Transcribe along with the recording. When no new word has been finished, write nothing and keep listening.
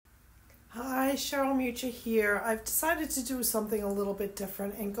Hi, Cheryl Mucha here. I've decided to do something a little bit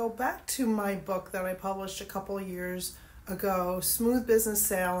different and go back to my book that I published a couple of years ago, Smooth Business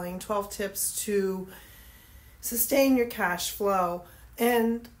Sailing, 12 Tips to Sustain Your Cash Flow,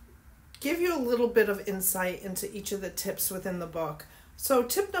 and give you a little bit of insight into each of the tips within the book. So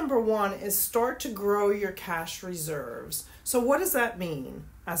tip number 1 is start to grow your cash reserves. So what does that mean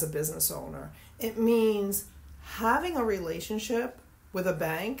as a business owner? It means having a relationship with a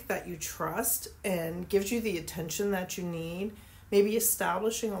bank that you trust and gives you the attention that you need, maybe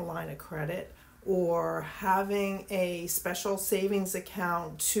establishing a line of credit or having a special savings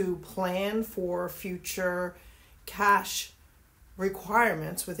account to plan for future cash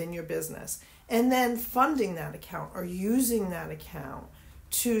requirements within your business, and then funding that account or using that account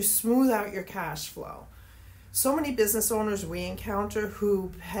to smooth out your cash flow. So many business owners we encounter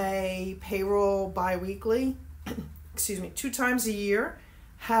who pay payroll bi-weekly, 2 times a year,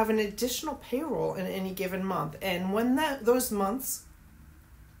 have an additional payroll in any given month. And when those months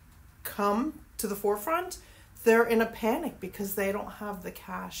come to the forefront, they're in a panic because they don't have the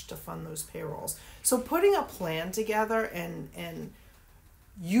cash to fund those payrolls. So putting a plan together and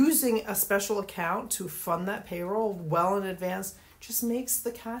using a special account to fund that payroll well in advance just makes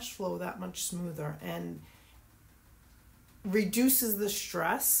the cash flow that much smoother and reduces the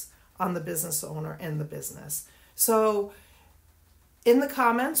stress on the business owner and the business. So in the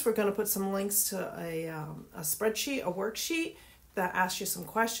comments, we're going to put some links to a spreadsheet, a worksheet that asks you some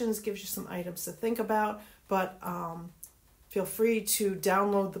questions, gives you some items to think about. But feel free to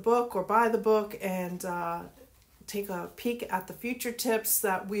download the book or buy the book and take a peek at the future tips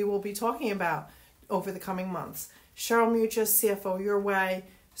that we will be talking about over the coming months. Cheryl Mucha, CFO Your Way,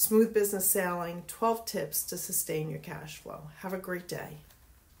 Smooth Business Sailing, 12 Tips to Sustain Your Cash Flow. Have a great day.